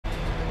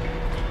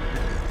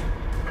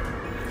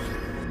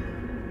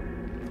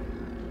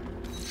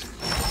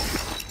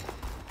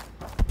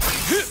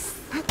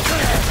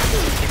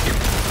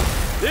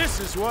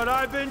is what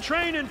I've been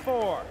training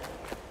for.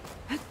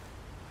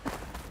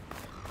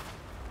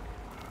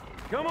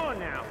 Come on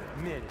now,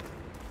 admit it.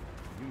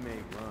 You may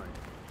run,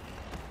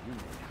 you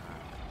may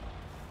hide,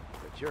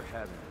 but you're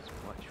having as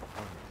much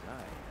fun as I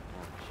am,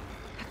 aren't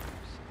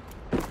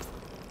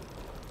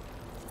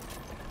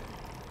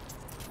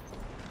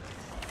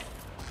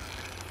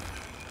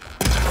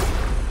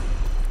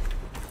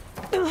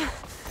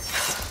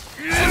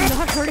you? I'm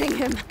not hurting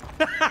him.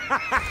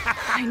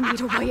 I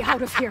need a way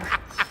out of here.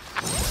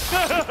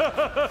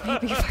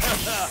 Maybe if I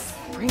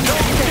can bring it in.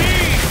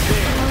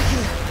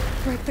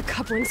 Break the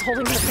couplings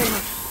holding the thing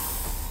up.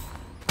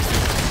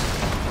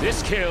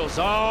 This kill's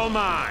all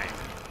mine.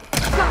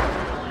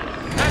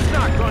 That's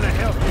not gonna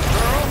help you,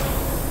 girl.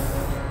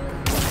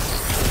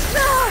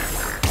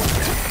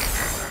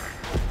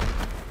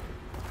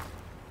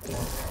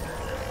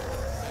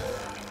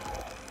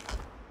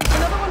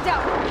 Another one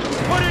down.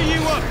 What are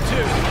you up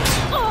to?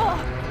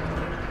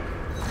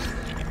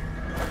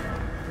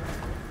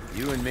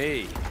 You and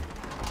me.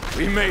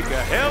 We make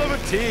a hell of a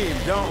team,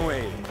 don't we?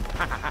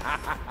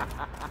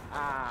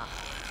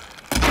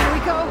 Here we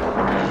go.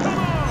 Come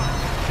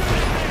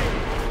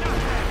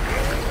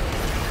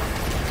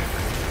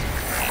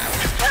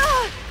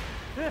on!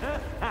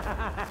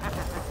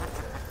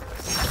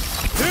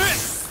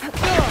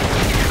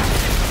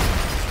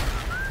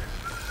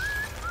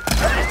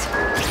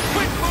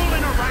 Quit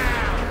fooling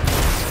around!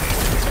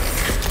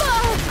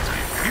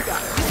 You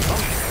got it.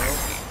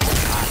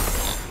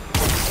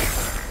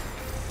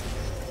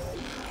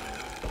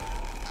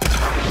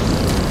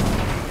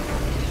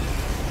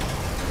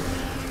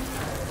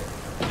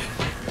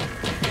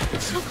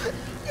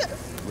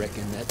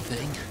 Reckon that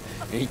thing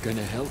ain't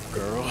gonna help,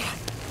 girl.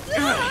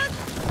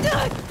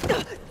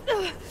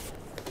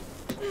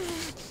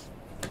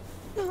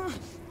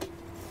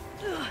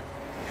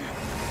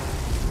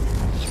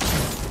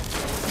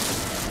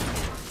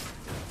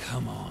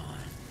 Come on.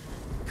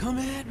 Come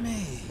at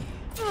me.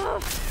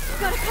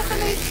 Gotta cut the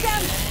main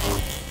stem.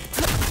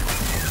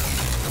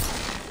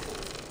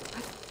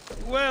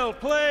 Well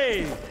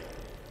played.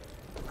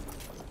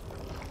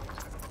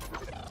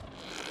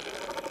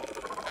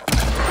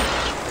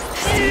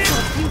 A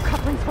few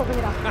couplings holding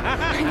it up.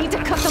 I need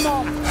to cut them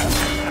all.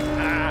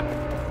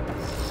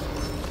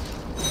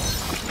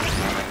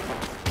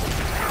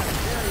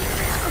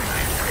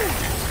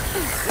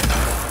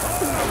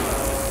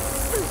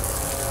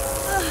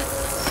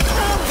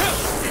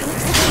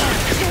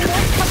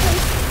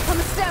 On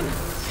the stem.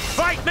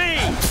 Fight me!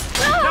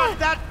 Not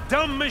that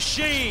dumb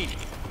machine!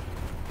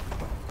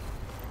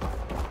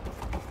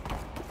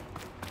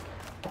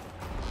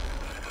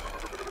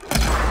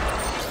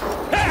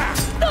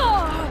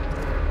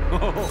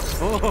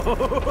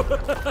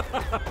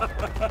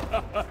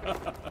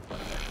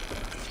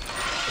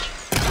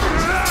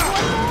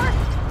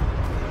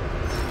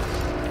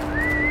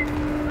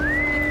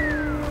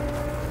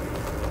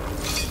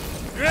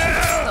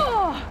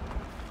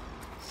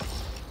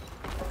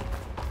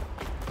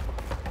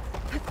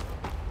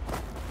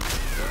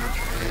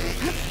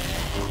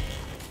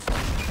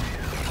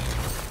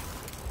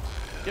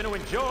 Gonna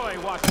enjoy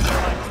watching the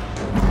lights.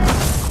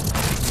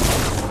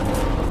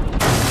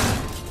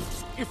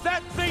 If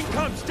that thing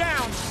comes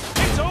down,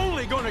 it's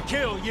only gonna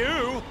kill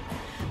you.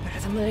 Better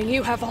than letting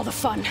you have all the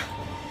fun.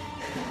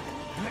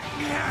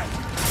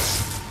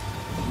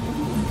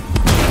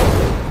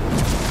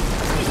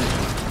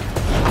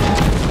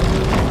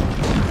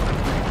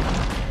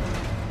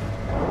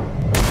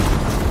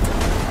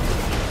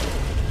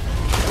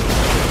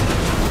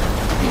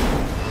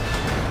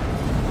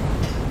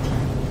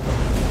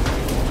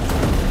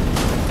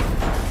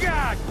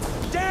 God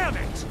damn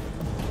it!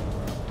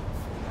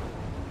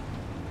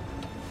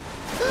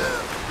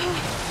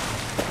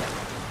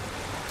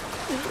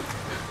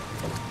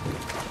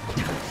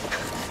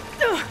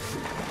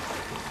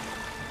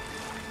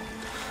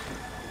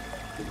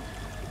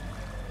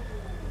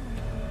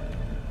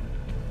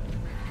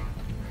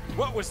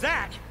 What was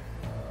that?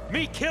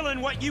 Me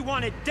killing what you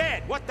wanted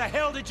dead. What the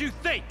hell did you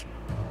think?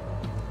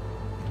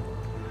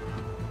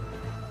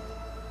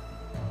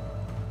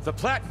 The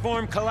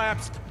platform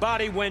collapsed,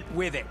 body went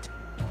with it.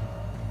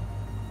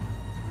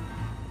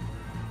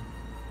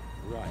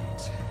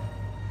 Right.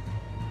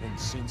 And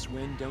since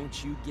when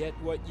don't you get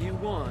what you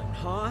want,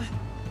 huh?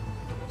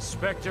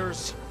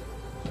 Spectres,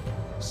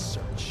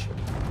 search.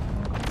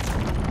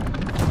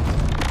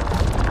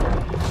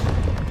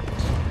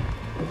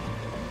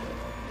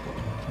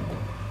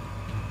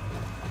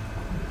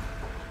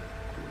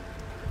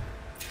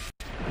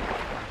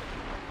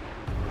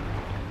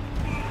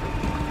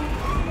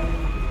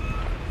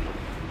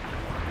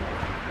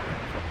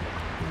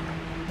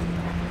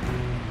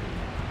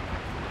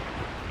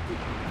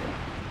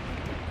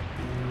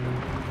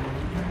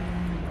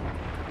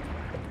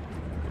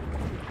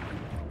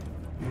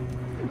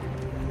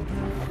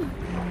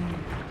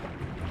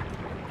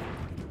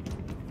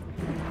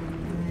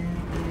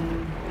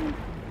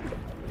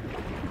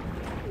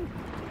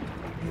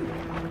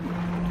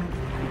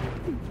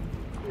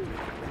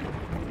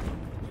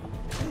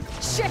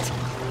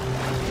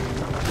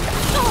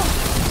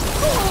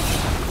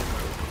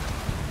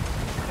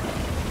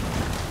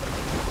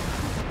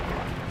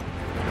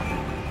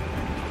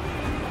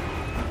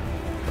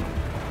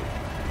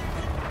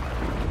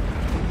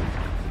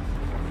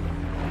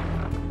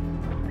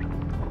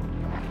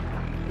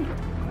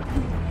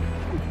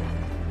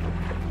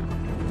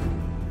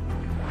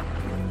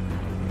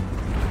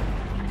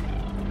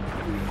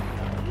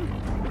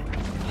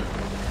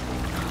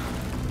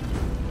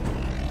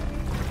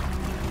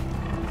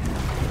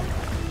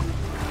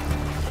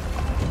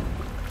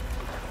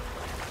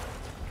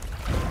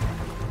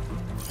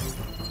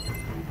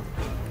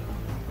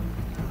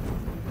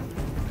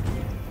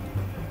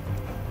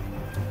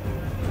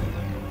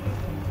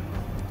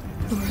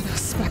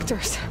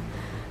 specters.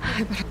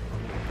 I better...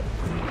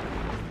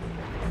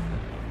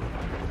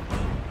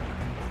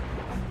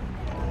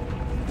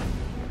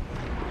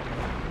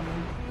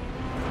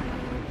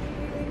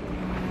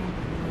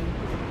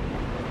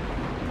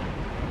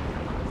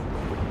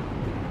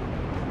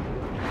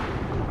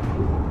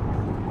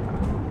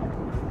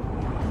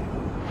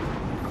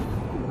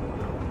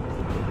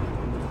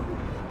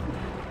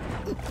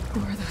 Who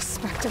are those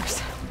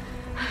specters?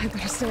 I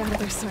better stay out of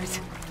their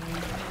sight.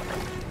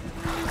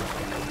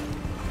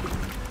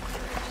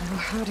 I know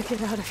how to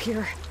get out of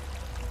here.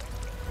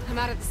 I'm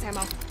out of this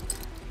ammo.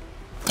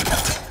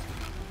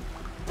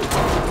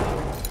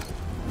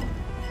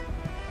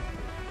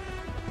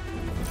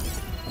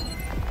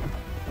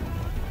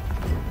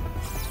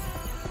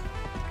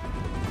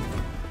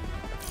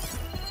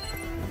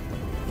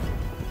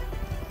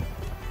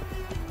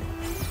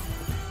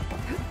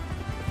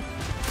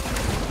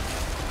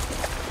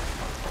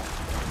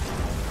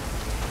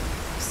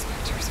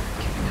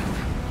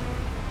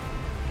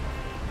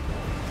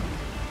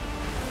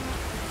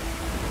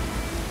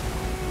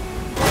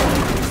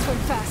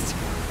 Fast.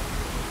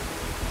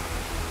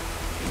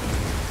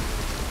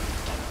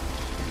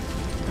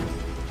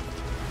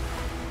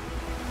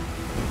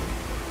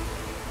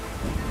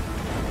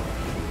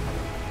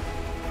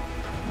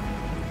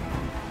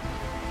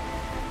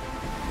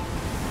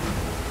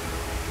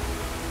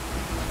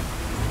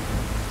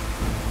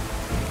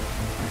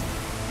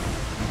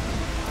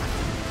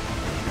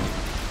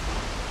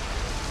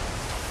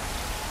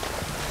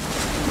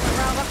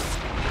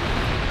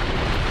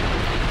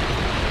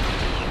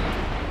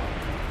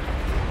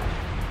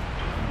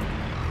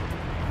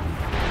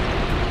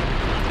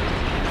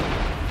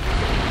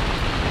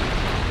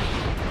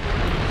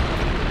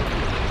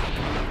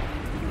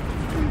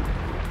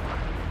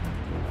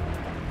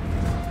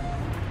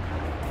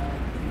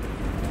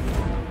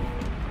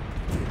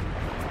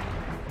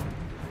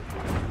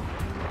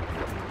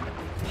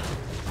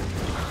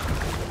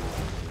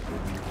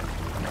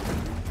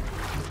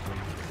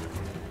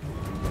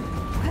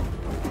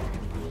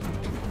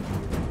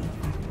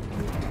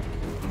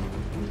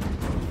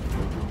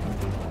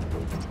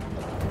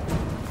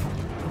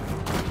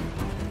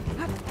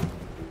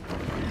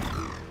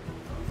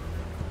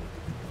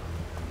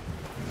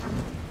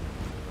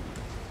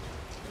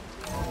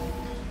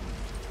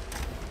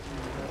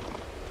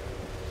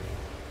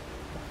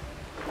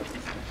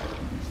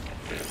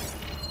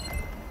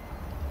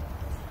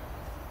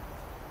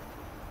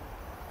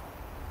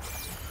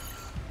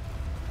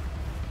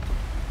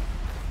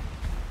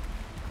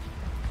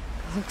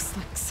 Looks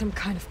like some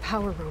kind of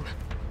power room.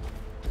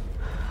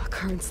 A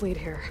currents lead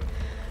here.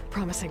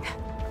 Promising.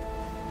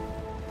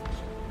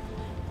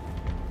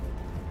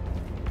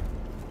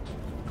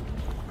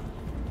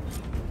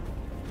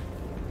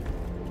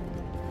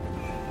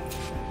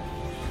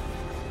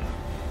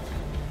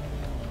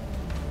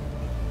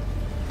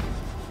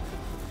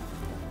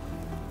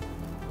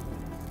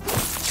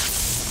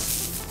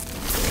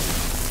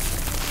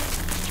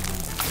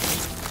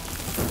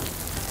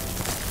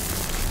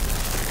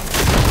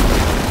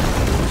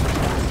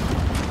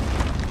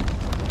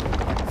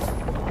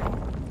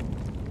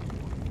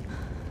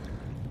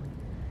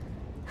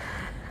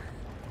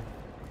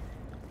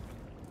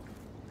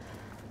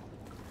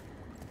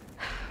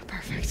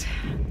 Perfect.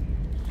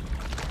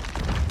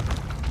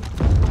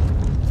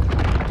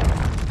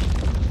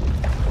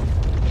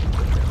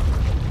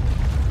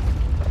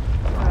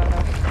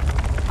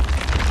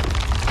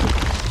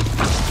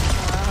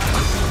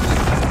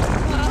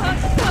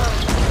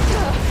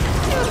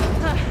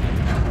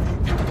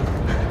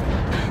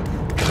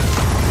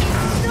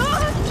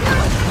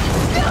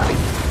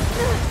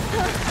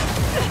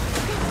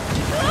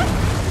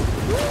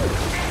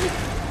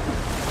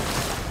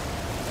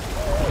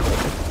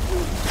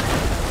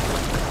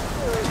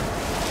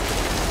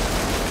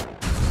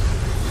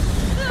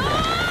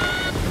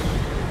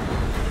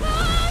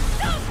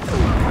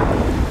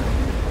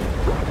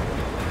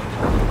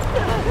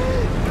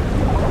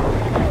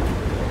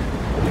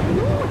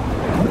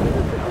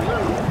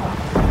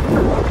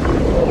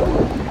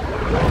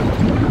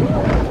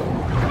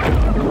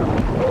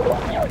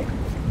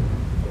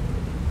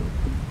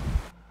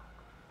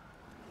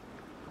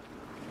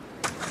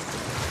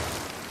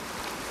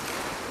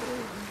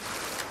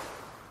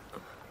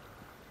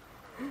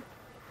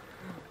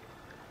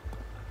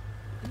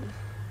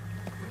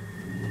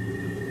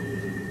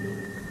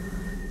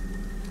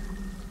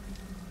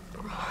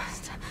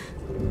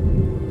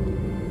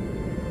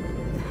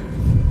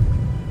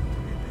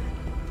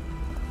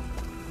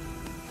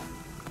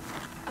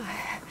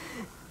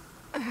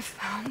 I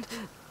found...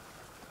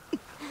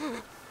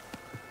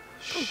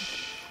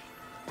 Shh.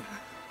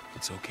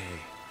 It's okay.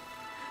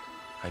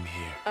 I'm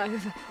here.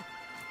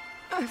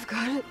 I've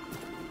got it.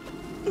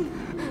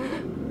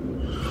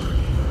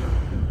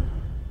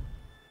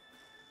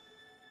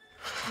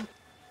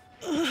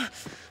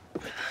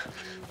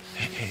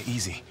 Hey,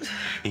 easy.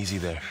 Easy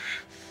there.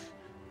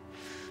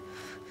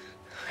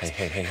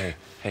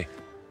 Hey.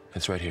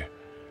 It's right here.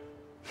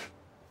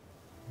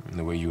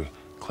 The way you were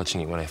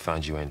clutching it when I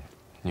found you, I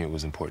knew it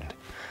was important.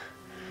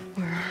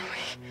 Where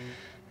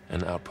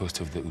An outpost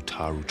of the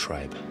Utaru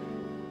tribe.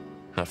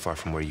 Not far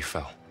from where you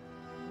fell.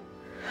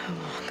 How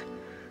long?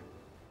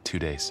 2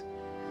 days.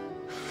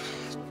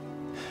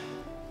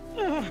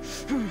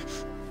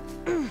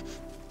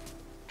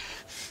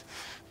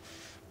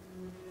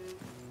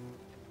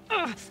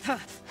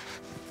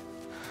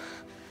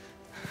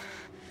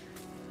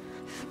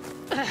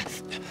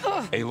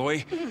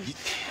 Aloy?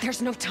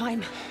 There's no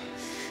time.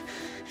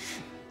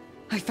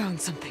 I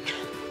found something.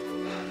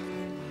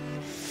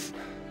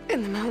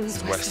 In the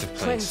mountains West of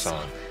Plain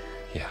Song.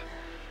 Yeah.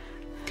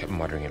 Kept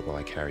muttering it while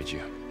I carried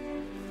you.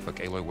 Look,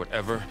 Aloy,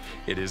 whatever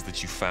it is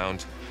that you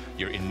found,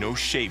 you're in no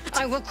shape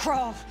to... I will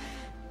crawl,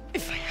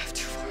 if I have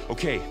to.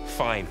 Okay,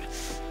 fine.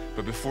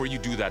 But before you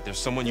do that, there's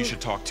someone you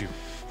should talk to.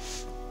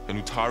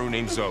 An Utaru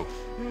named Zoe.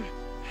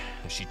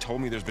 And she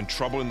told me there's been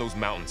trouble in those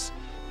mountains.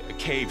 A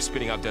cave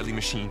spitting out deadly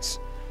machines.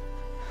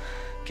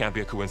 Can't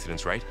be a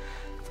coincidence, right?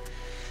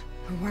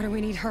 But why do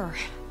we need her?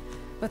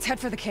 Let's head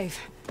for the cave.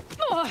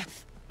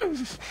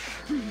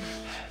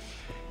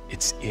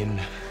 It's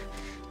in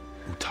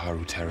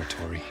Utaru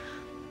territory.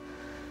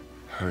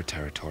 Her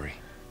territory.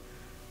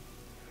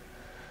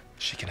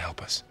 She can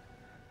help us.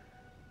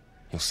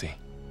 You'll see.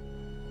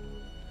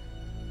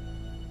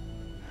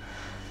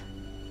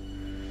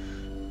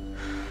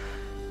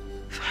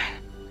 Fine.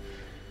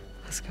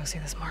 Let's go see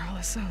this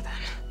marvelous Zoe then.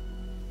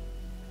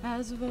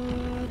 As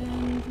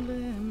verdant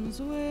limbs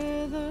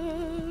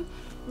wither,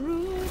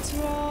 roots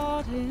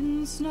rot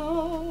in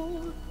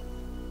snow,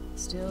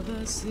 still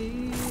the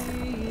seed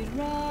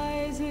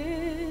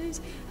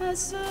rises as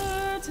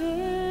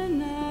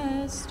certain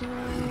as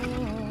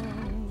stone.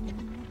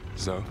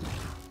 Zoe?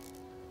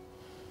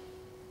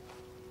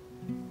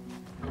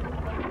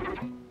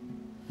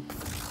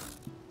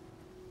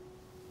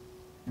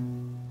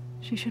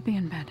 She should be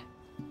in bed.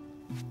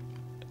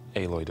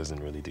 Aloy doesn't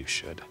really do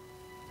should.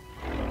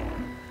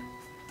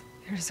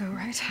 You're Zoe,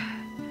 right?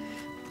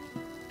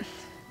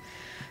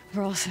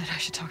 Varl said I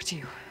should talk to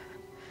you.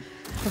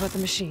 About the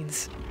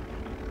machines.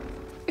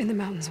 In the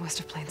mountains west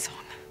of Plain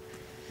Song.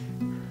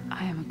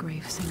 I am a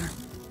grave singer.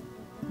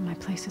 My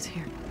place is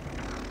here.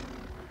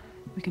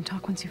 We can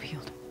talk once you've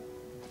healed.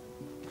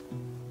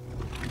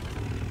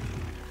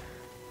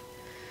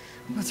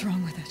 What's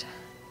wrong with it?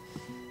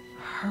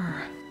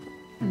 Her.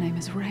 Her name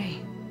is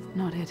Ray,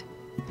 not it.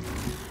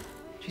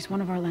 She's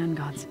one of our land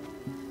gods.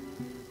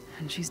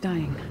 And she's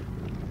dying.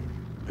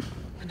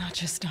 But not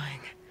just dying.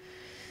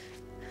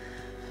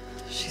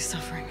 She's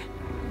suffering.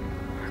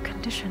 Her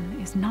condition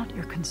is not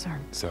your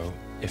concern. So,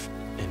 if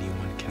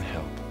anyone can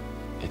help,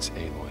 it's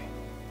Aloy.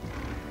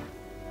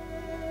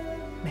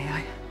 May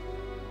I?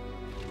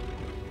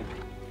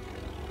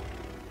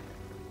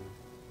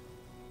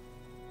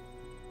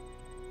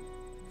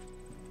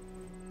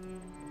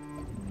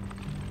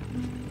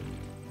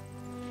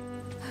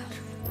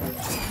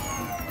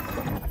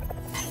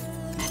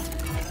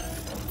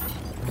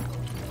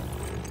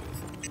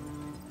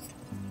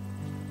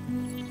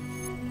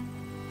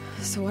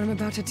 So what I'm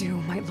about to do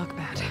might look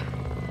bad,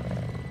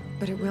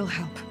 but it will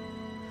help.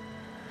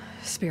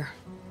 Spear.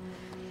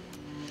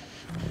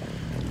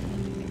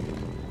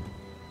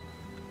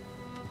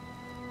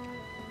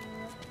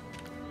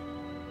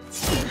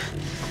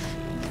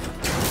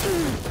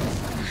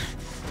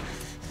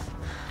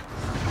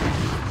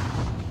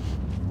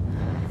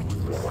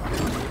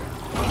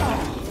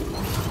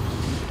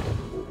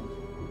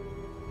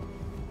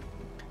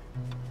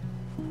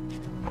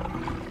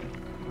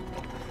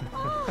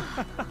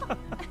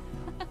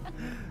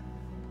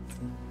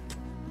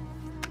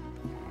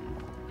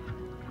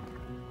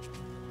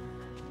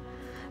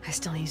 I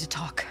still need to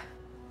talk.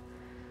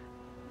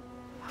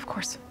 Of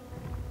course.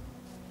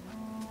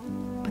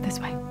 But this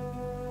way.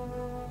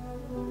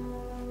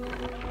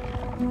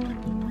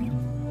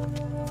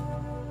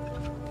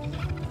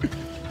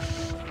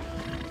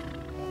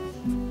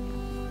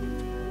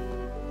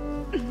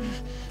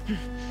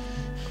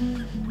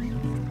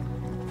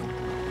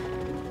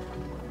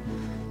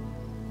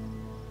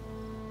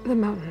 The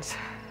mountains,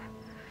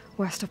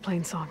 west of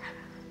Plain Song.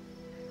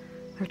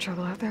 There's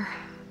trouble out there?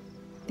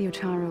 The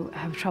Utaru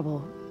have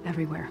trouble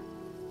everywhere.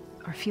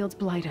 Our fields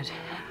blighted,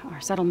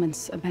 our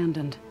settlements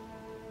abandoned.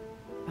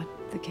 But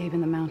the cave in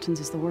the mountains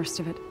is the worst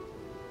of it.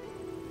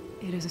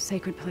 It is a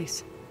sacred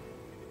place.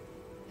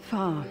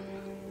 Fa,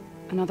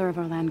 another of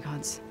our land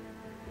gods,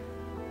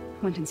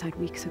 went inside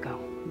weeks ago,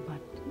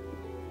 but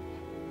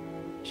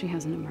she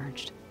hasn't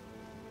emerged.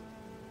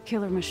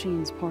 Killer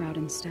machines pour out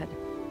instead,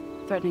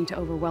 threatening to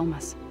overwhelm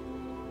us.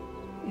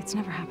 It's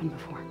never happened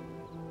before.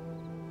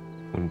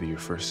 Wouldn't be your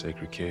first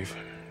sacred cave.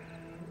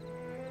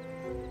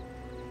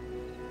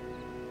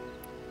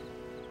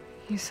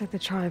 You said the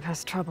tribe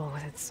has trouble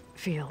with its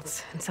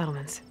fields and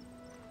settlements.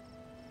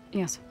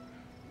 Yes.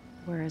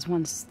 Whereas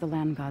once the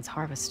land gods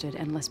harvested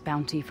endless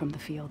bounty from the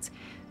fields,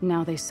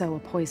 now they sow a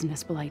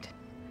poisonous blight.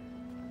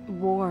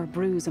 War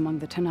brews among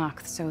the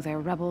Tanakh, so their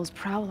rebels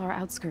prowl our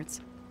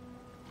outskirts.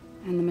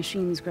 And the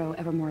machines grow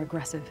ever more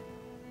aggressive,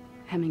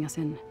 hemming us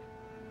in,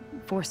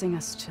 forcing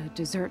us to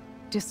desert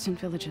distant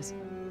villages.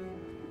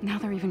 Now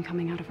they're even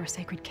coming out of our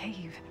sacred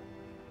cave.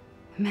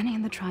 Many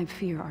in the tribe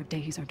fear our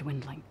days are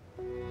dwindling.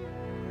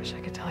 Wish I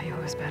could tell you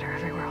it was better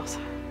everywhere else.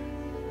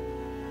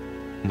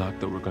 Not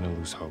that we're gonna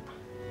lose hope.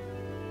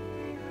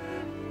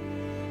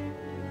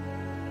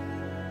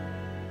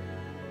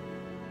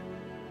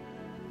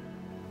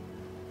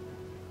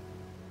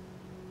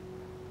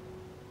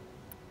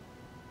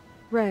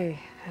 Ray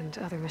and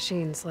other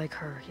machines like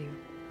her, you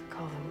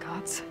call them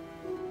gods?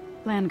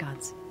 Land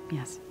gods,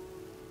 yes.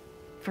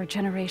 For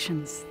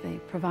generations, they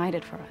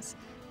provided for us,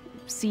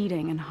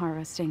 seeding and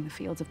harvesting the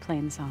fields of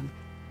Plainsong.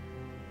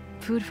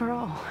 Food for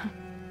all.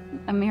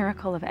 A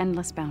miracle of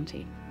endless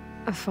bounty.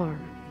 A farm,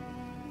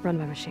 run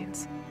by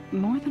machines.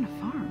 More than a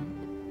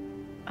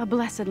farm. A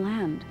blessed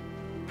land,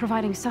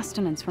 providing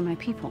sustenance for my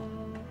people.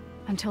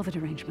 Until the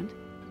derangement.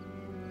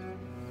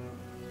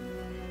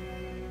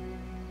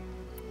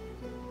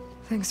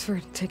 Thanks for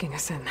taking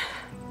us in.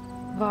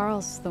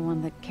 Varl's the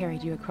one that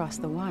carried you across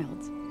the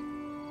wilds.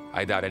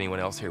 I doubt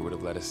anyone else here would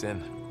have let us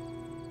in.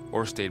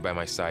 Or stayed by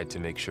my side to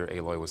make sure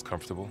Aloy was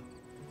comfortable.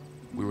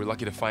 We were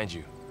lucky to find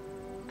you.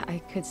 I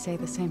could say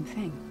the same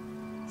thing.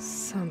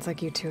 Sounds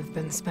like you two have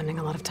been spending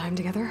a lot of time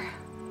together.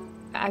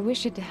 I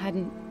wish it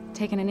hadn't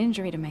taken an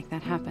injury to make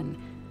that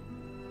happen.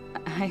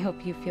 I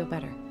hope you feel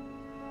better.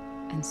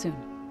 And soon.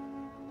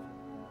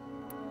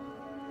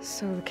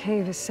 So the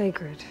cave is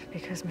sacred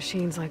because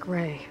machines like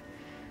Ray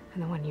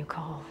and the one you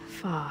call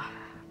Fa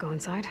go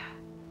inside?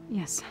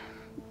 Yes.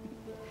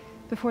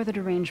 Before the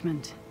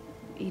derangement,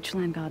 each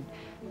land god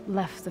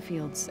left the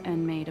fields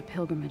and made a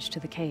pilgrimage to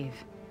the cave.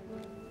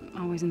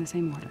 Always in the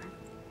same order.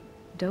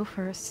 Do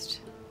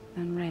first,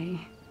 then Ray,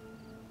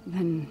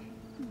 then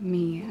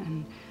me,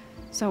 and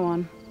so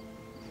on.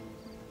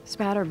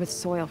 Spattered with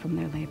soil from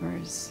their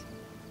labors.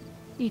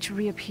 Each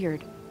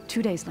reappeared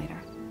 2 days later,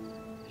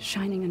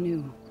 shining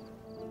anew.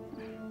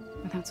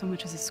 Without so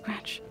much as a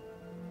scratch.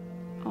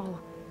 All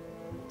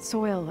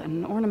soil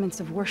and ornaments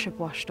of worship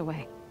washed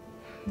away.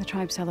 The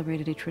tribe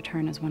celebrated each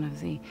return as one of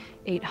the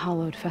 8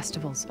 hallowed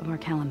festivals of our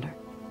calendar.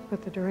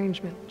 But the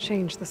derangement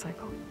changed the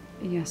cycle.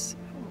 Yes,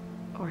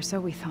 or so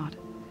we thought.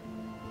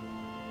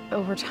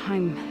 Over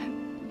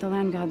time, the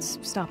land gods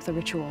stopped the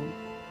ritual,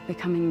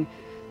 becoming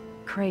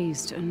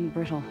crazed and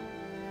brittle.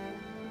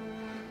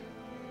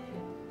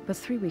 But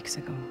 3 weeks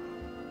ago,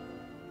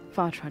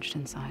 Fa trudged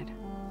inside.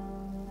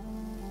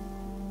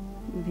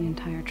 The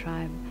entire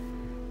tribe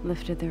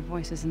lifted their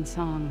voices in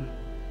song,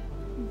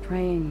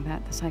 praying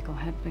that the cycle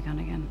had begun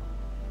again.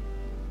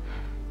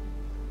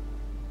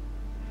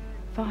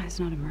 Fa has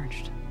not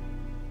emerged.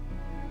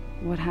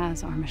 What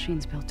has are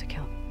machines built to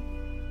kill.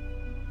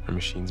 Are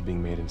machines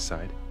being made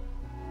inside?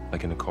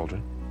 Like in a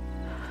cauldron?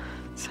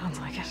 Sounds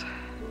like it.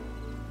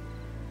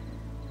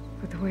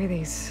 But the way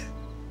these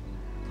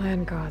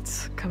land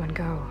gods come and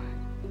go,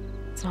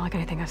 it's not like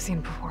anything I've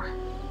seen before.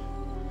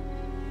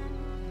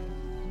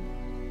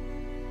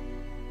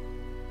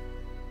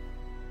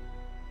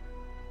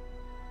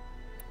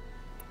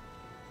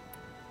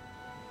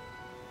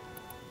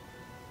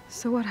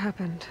 So what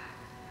happened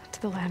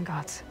to the land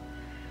gods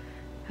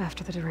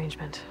after the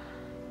derangement?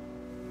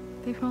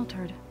 They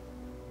faltered,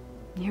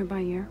 year by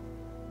year.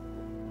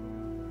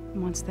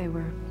 Once they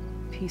were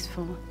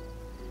peaceful.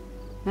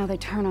 Now they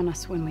turn on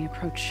us when we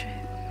approach,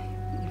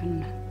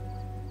 even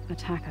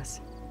attack us.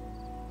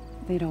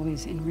 They'd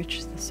always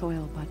enriched the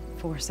soil, but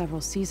for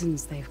several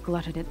seasons they've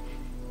glutted it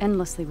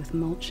endlessly with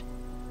mulch.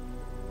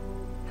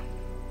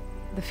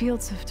 The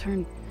fields have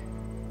turned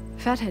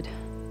fetid.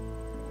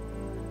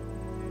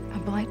 A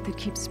blight that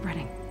keeps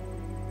spreading,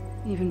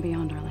 even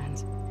beyond our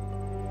lands.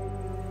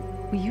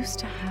 We used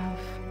to have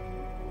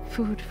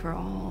food for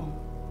all.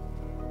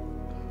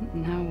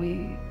 Now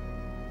we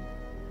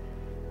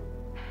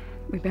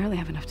barely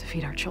have enough to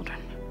feed our children.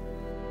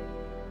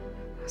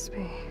 Must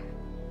be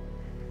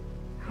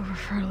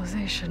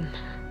over-fertilization.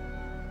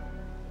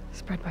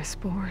 Spread by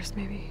spores,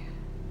 maybe?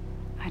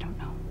 I don't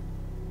know.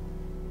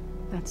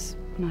 That's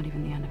not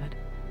even the end of it.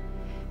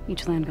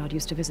 Each land god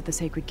used to visit the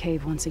sacred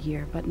cave once a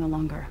year, but no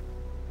longer.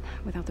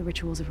 Without the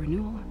rituals of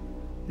renewal,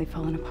 they've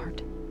fallen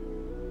apart.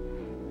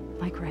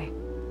 Like Ray.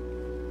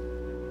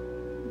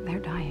 They're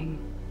dying.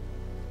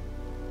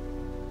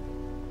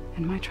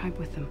 And my tribe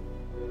with them.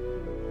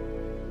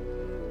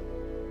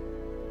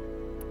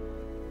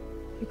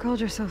 You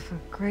called yourself a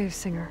grave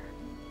singer.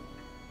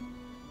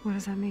 What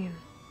does that mean?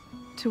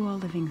 To all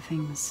living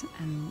things,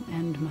 an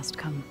end must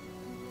come.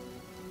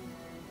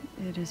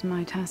 It is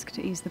my task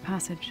to ease the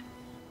passage.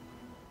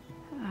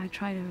 I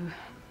try to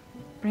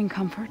bring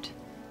comfort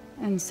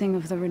and sing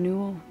of the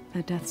renewal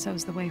that death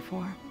sows the way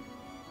for.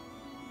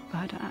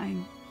 But I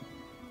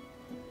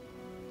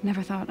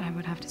never thought I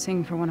would have to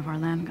sing for one of our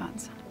land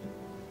gods.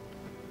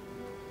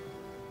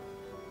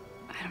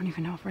 I don't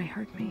even know if Ray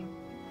heard me.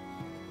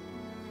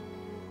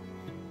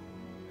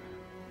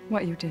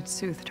 What you did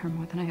soothed her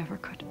more than I ever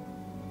could.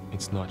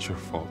 It's not your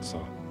fault,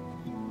 Saul.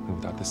 And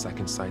without the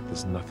second sight,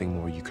 there's nothing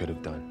more you could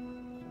have done.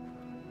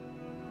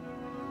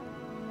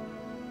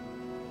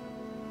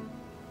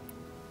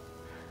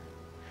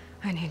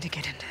 I need to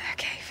get into that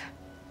cave.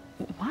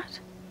 What?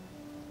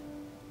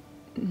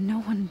 No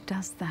one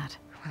does that.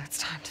 Well, it's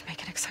time to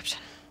make an exception.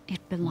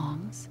 It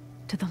belongs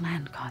to the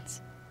land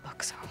gods.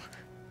 Look, so...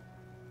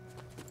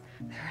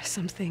 there is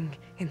something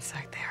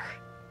inside there.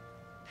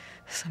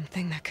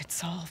 Something that could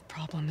solve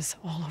problems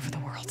all over the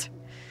world.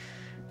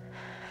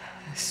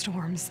 The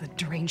storms, the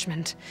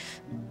derangement.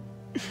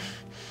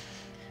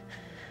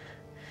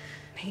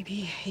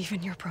 Maybe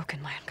even your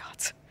broken land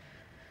gods.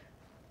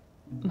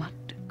 What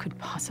could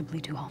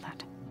possibly do all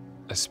that?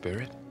 A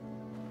spirit?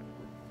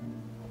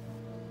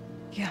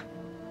 Yeah.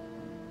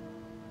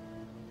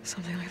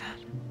 Something like that.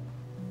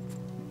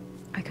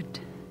 I could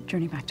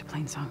journey back to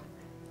Plainsong,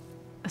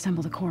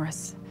 assemble the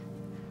chorus,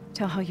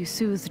 tell how you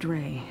soothed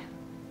Ray,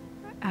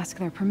 ask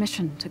their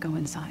permission to go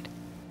inside.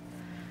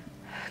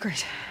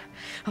 Great.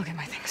 I'll get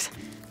my things.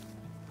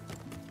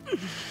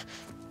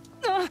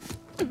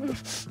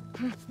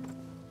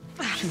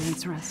 She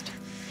needs rest.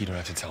 You don't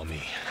have to tell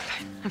me.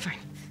 I'm fine.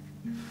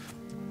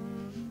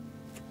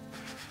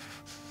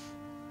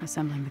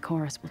 Assembling the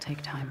chorus will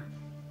take time.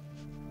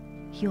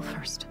 Heal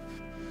first,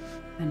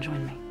 then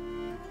join me.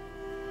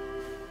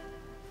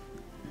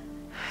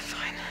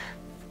 Fine.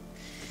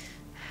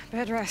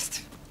 Bed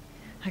rest.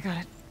 I got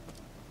it.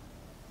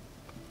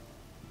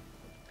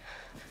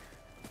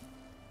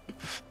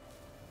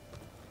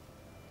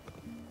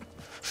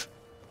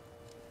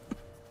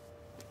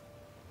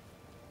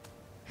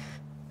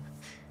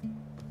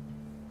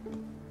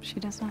 She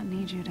does not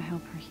need you to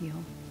help her heal.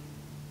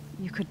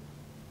 You could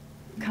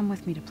come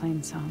with me to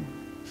Plainsong.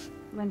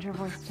 Lend your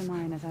voice to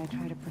mine as I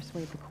try to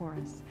persuade the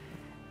chorus.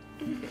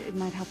 It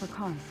might help her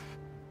cause.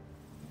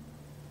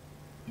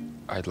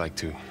 I'd like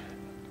to,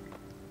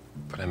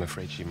 but I'm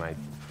afraid she might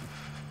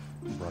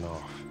run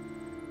off.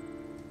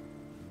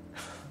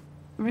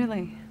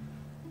 Really?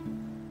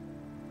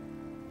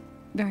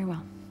 Very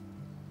well.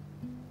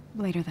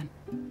 Later then.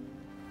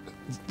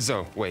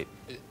 Zoe, wait.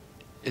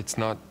 It's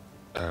not,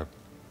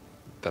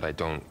 that I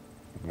don't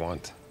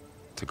want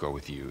to go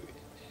with you.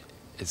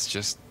 It's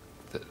just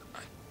that I...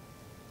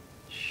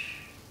 Shh.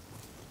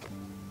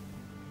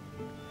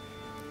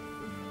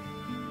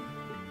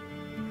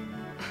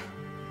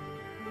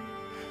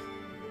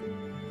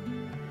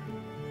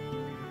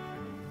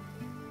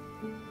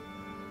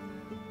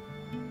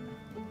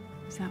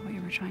 Is that what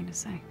you were trying to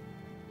say?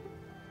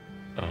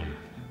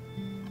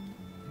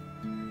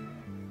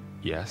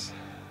 Yes?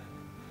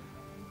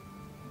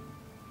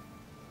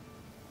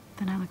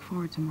 Then I look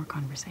forward to more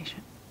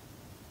conversation.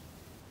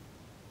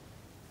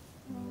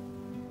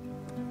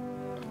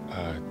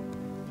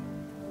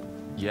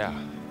 Yeah.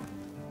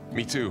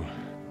 Me too.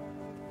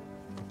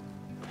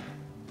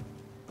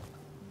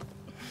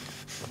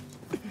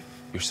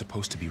 You're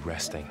supposed to be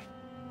resting.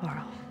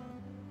 Laurel.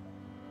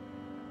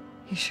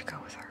 You should go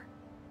with her.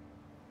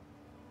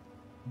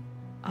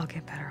 I'll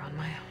get better on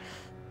my own.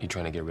 You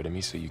trying to get rid of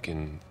me so you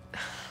can...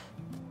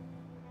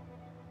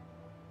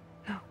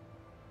 No.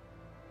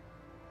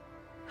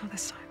 Not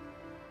this time.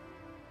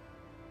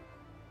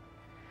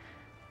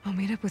 I'll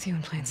meet up with you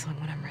in Plainsong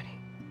when I'm ready.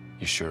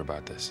 You sure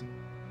about this?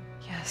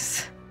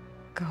 Yes.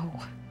 Go.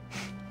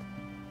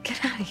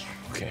 Get out of here.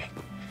 Okay.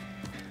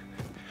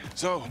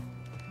 So,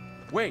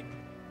 wait.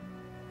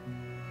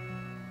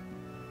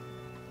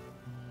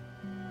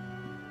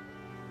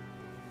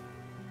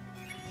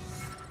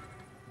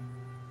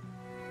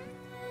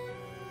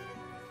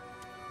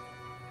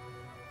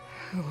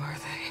 Who are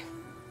they?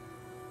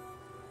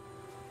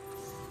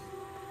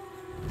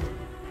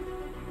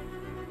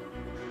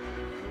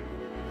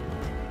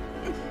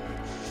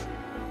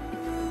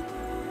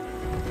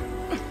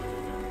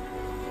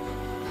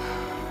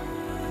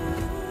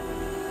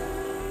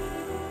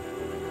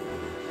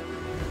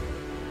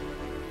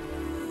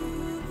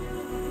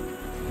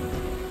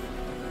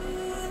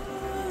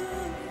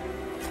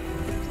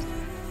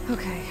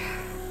 Okay,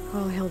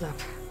 all healed up.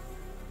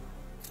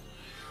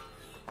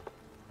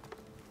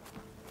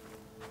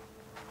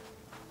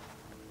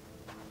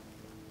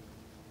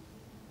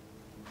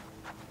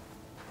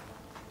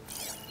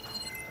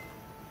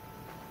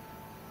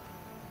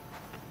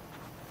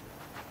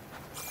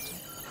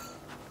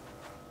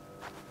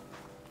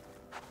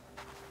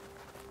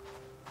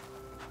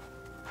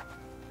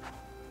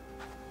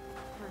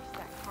 First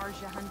that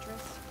Karja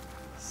huntress,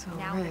 So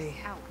now Ray,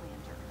 this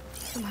Outlander.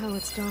 somehow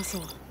it's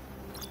docile.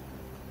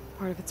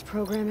 Part of its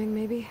programming,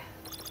 maybe?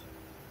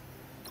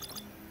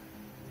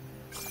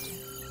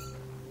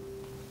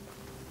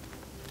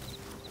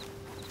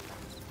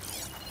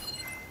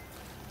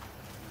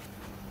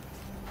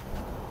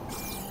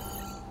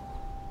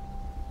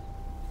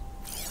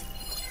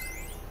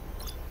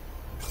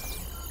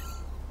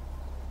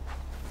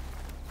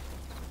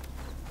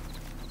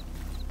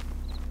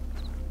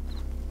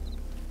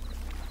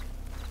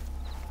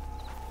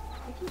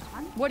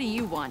 What do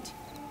you want?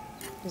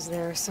 Is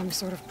there some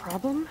sort of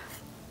problem?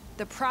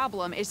 The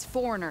problem is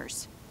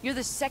foreigners. You're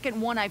the second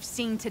one I've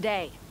seen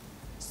today.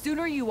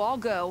 Sooner you all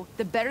go,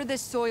 the better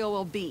this soil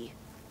will be.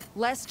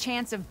 Less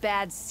chance of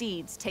bad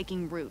seeds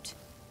taking root.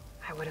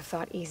 I would have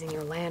thought easing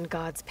your land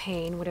god's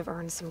pain would have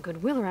earned some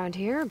goodwill around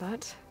here,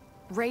 but...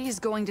 Ray is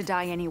going to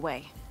die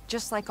anyway,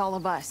 just like all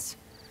of us.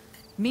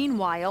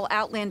 Meanwhile,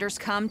 Outlanders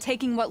come,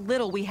 taking what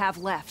little we have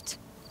left.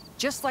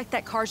 Just like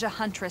that Karja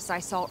huntress I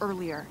saw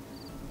earlier.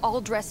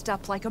 All dressed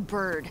up like a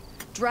bird,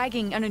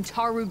 dragging an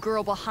Utaru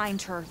girl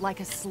behind her like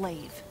a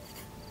slave.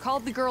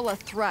 Called the girl a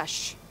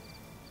thrush.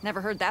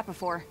 Never heard that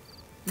before.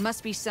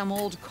 Must be some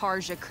old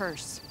Karja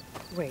curse.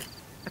 Wait,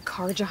 a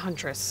Karja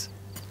huntress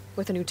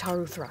with an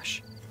Utaru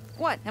thrush.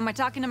 What, am I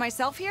talking to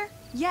myself here?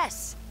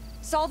 Yes.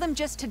 Saw them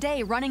just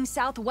today running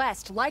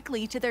southwest,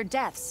 likely to their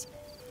deaths.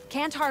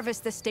 Can't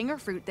harvest the stinger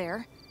fruit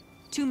there.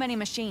 Too many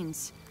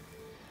machines.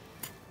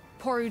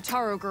 Poor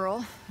Utaru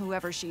girl,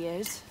 whoever she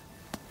is.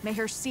 May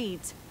her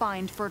seeds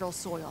find fertile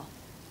soil.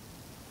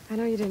 I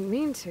know you didn't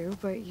mean to,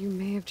 but you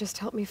may have just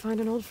helped me find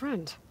an old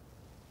friend.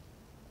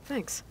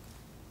 Thanks.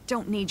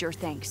 Don't need your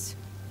thanks.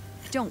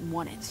 Don't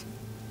want it.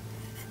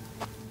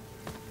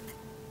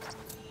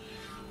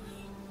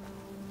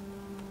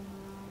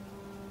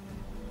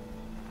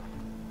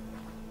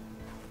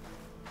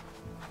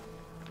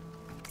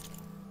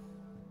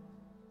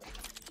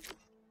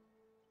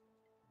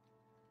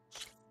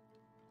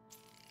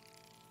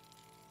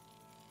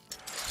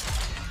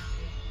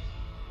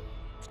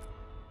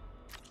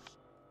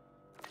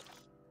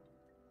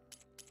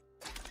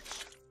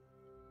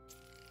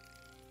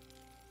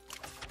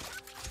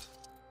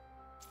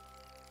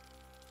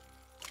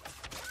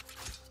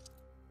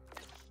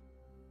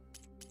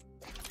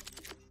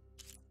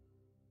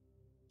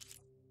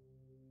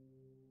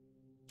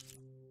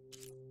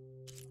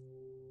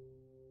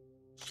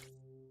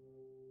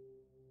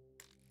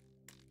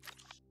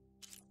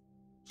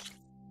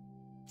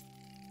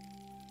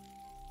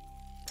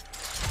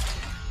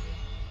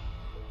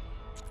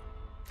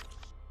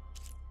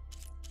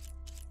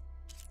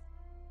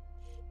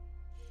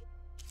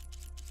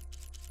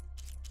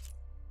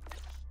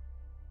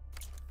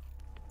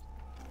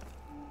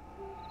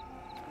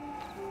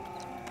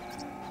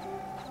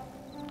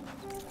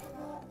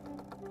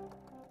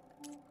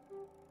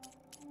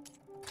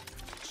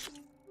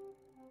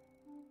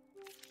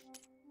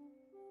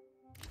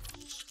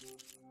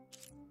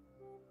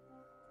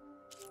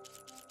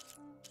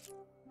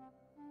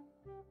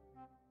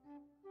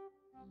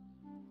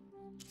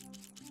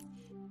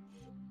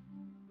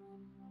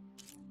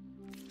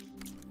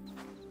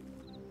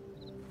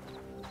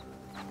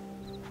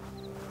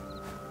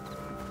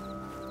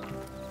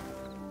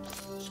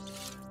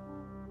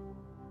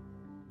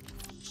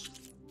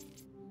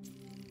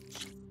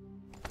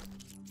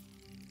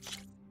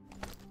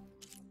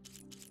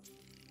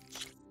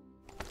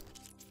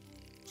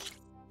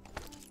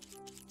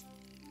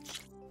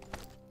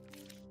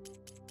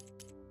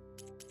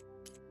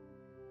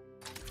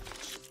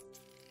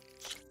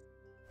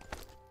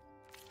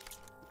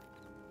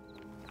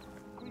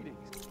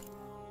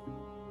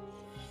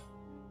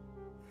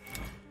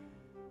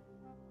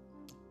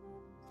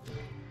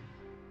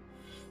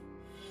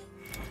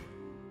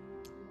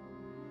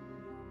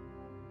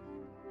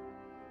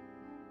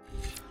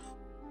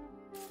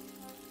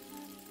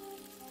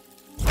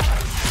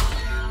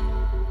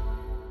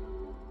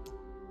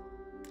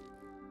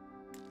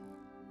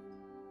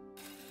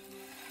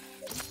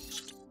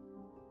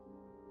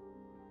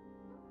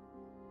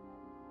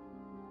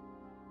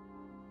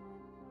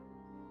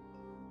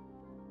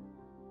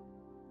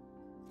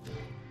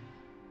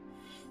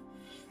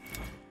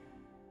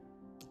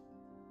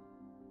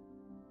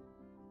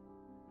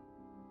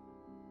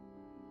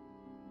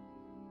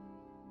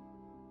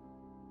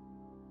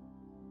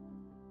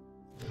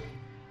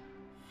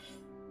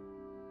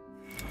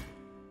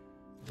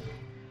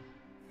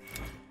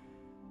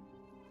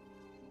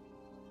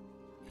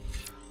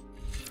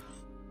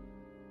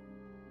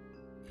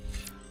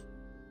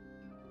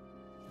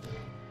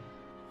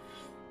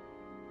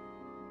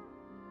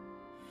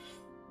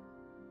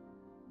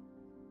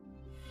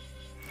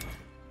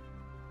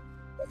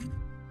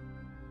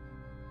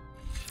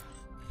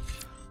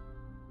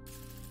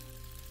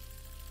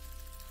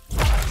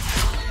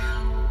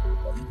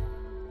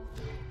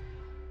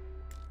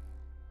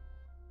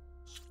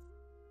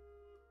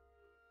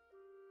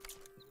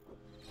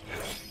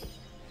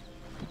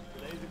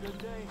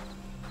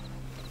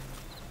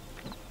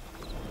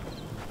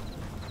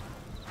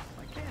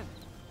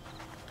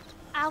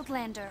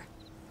 Outlander.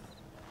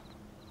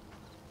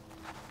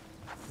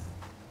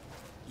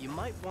 You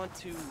might want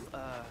to,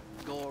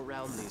 go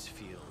around these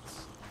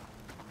fields.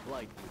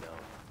 Like, you know.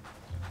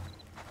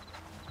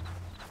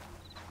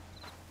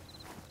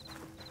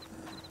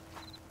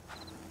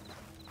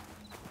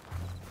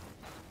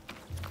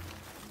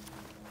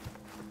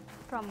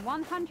 From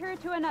one hunter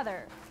to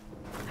another.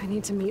 I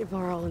need to meet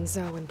Varl and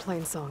Zoe in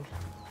Plainsong.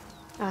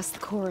 Ask the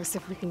chorus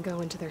if we can go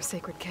into their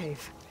sacred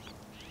cave.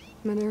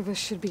 Minerva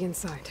should be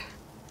inside.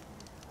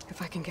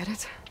 If I can get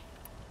it,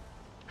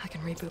 I can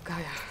reboot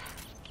Gaia.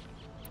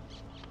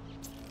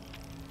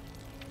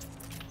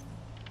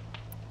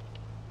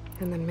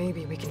 And then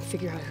maybe we can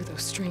figure out who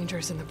those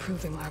strangers in the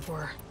proving lab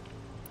were.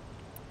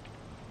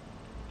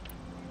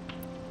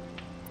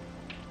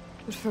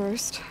 But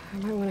first, I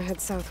might want to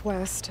head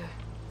southwest to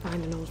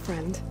find an old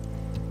friend.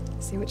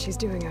 See what she's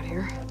doing out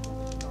here.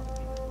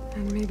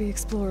 And maybe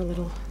explore a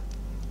little.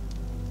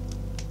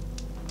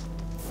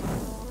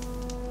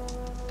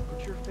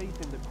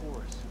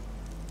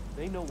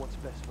 They know what's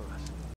best for us.